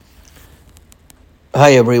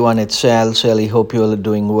Hi everyone, it's Sally. Hope you all are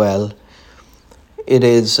doing well. It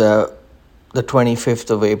is the 25th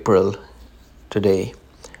of April today,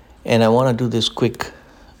 and I want to do this quick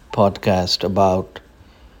podcast about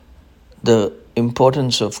the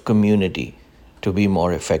importance of community to be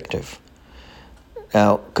more effective.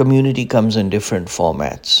 Now, community comes in different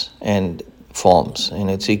formats and forms, and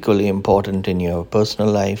it's equally important in your personal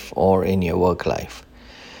life or in your work life.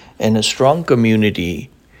 And a strong community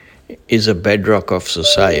is a bedrock of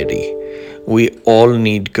society. We all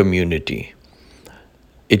need community.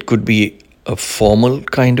 It could be a formal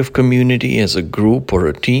kind of community as a group or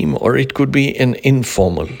a team, or it could be an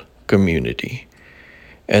informal community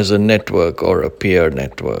as a network or a peer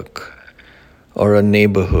network or a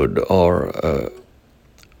neighborhood or a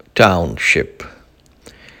township.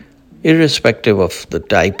 Irrespective of the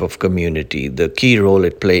type of community, the key role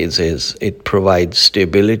it plays is it provides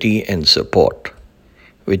stability and support,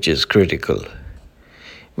 which is critical.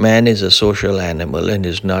 Man is a social animal and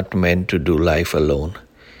is not meant to do life alone.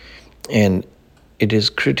 And it is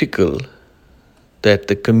critical that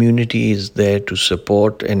the community is there to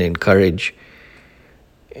support and encourage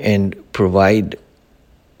and provide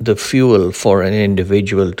the fuel for an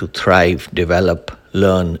individual to thrive, develop,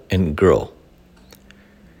 learn, and grow.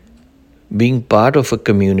 Being part of a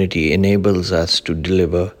community enables us to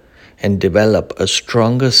deliver and develop a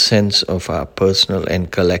stronger sense of our personal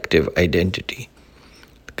and collective identity.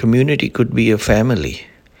 Community could be a family.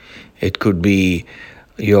 It could be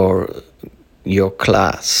your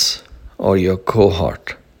class or your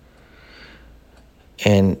cohort.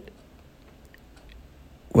 And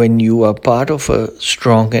when you are part of a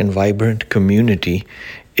strong and vibrant community,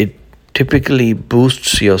 it typically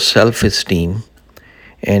boosts your self-esteem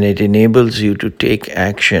and it enables you to take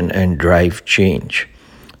action and drive change.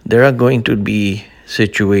 There are going to be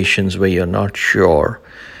situations where you're not sure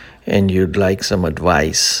and you'd like some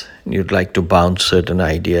advice, you'd like to bounce certain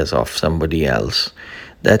ideas off somebody else.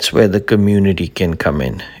 That's where the community can come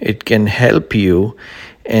in. It can help you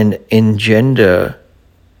and engender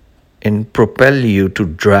and propel you to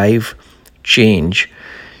drive change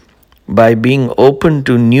by being open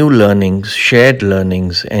to new learnings, shared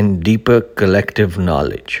learnings, and deeper collective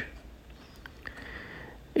knowledge.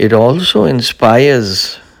 It also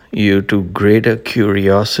inspires you to greater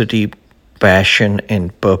curiosity, passion,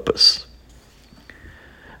 and purpose.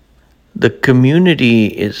 The community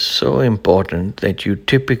is so important that you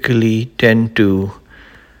typically tend to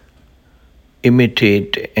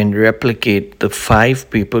imitate and replicate the 5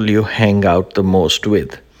 people you hang out the most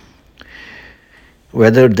with.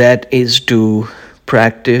 Whether that is to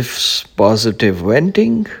practice positive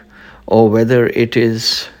venting or whether it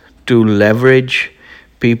is to leverage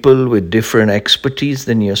people with different expertise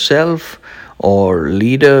than yourself, or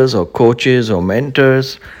leaders or coaches or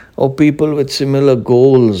mentors, or people with similar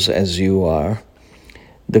goals as you are.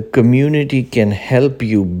 The community can help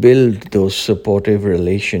you build those supportive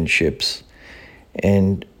relationships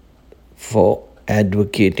and for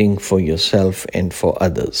advocating for yourself and for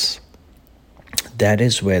others. That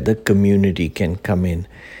is where the community can come in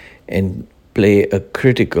and play a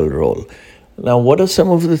critical role. Now, what are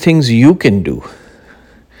some of the things you can do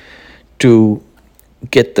to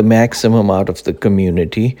get the maximum out of the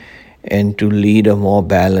community and to lead a more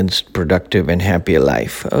balanced, productive, and happier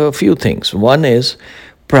life? A few things. One is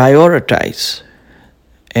prioritize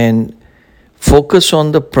and focus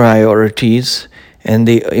on the priorities and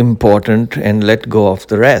the important and let go of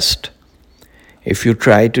the rest. If you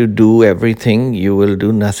try to do everything, you will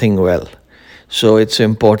do nothing well. So it's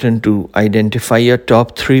important to identify your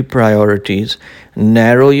top 3 priorities,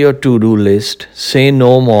 narrow your to-do list, say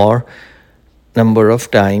no more number of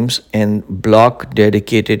times, and block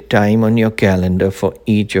dedicated time on your calendar for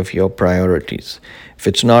each of your priorities. If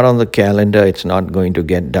it's not on the calendar, it's not going to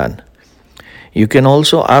get done. You can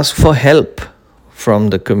also ask for help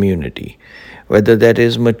from the community, whether that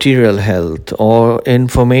is material help or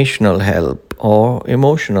informational help or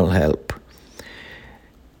emotional help.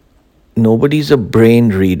 Nobody's a brain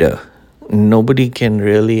reader. Nobody can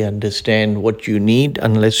really understand what you need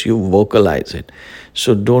unless you vocalize it.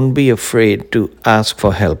 So don't be afraid to ask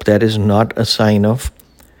for help. That is not a sign of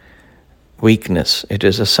weakness. It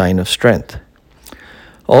is a sign of strength.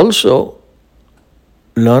 Also,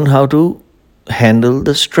 learn how to handle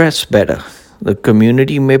the stress better. The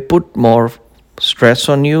community may put more stress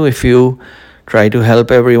on you if you try to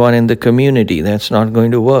help everyone in the community. That's not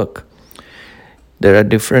going to work. There are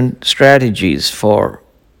different strategies for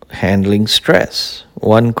handling stress.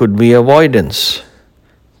 1 could be avoidance.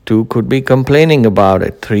 2 could be complaining about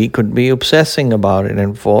it. 3 could be obsessing about it.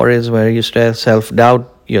 And 4 is where you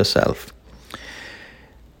self-doubt yourself.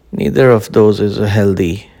 Neither of those is a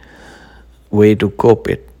healthy way to cope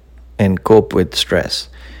with stress.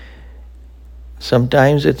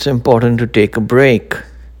 Sometimes it's important to take a break.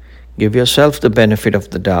 Give yourself the benefit of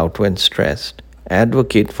the doubt when stressed.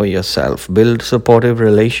 Advocate for yourself. Build supportive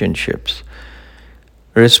relationships.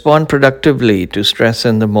 Respond productively to stress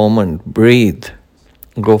in the moment. Breathe.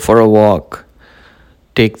 Go for a walk.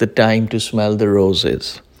 Take the time to smell the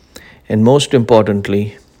roses. And most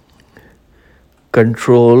importantly,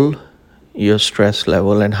 control your stress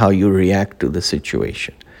level and how you react to the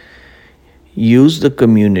situation. Use the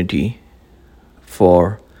community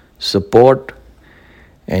for support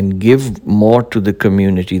and give more to the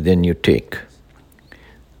community than you take.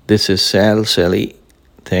 This is Sally.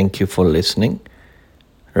 Thank you for listening.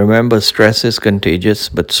 Remember, stress is contagious,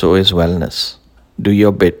 but so is wellness. Do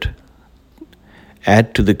your bit.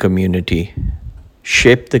 Add to the community.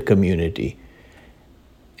 Shape the community.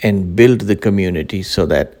 And build the community so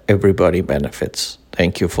that everybody benefits.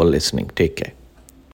 Thank you for listening. Take care.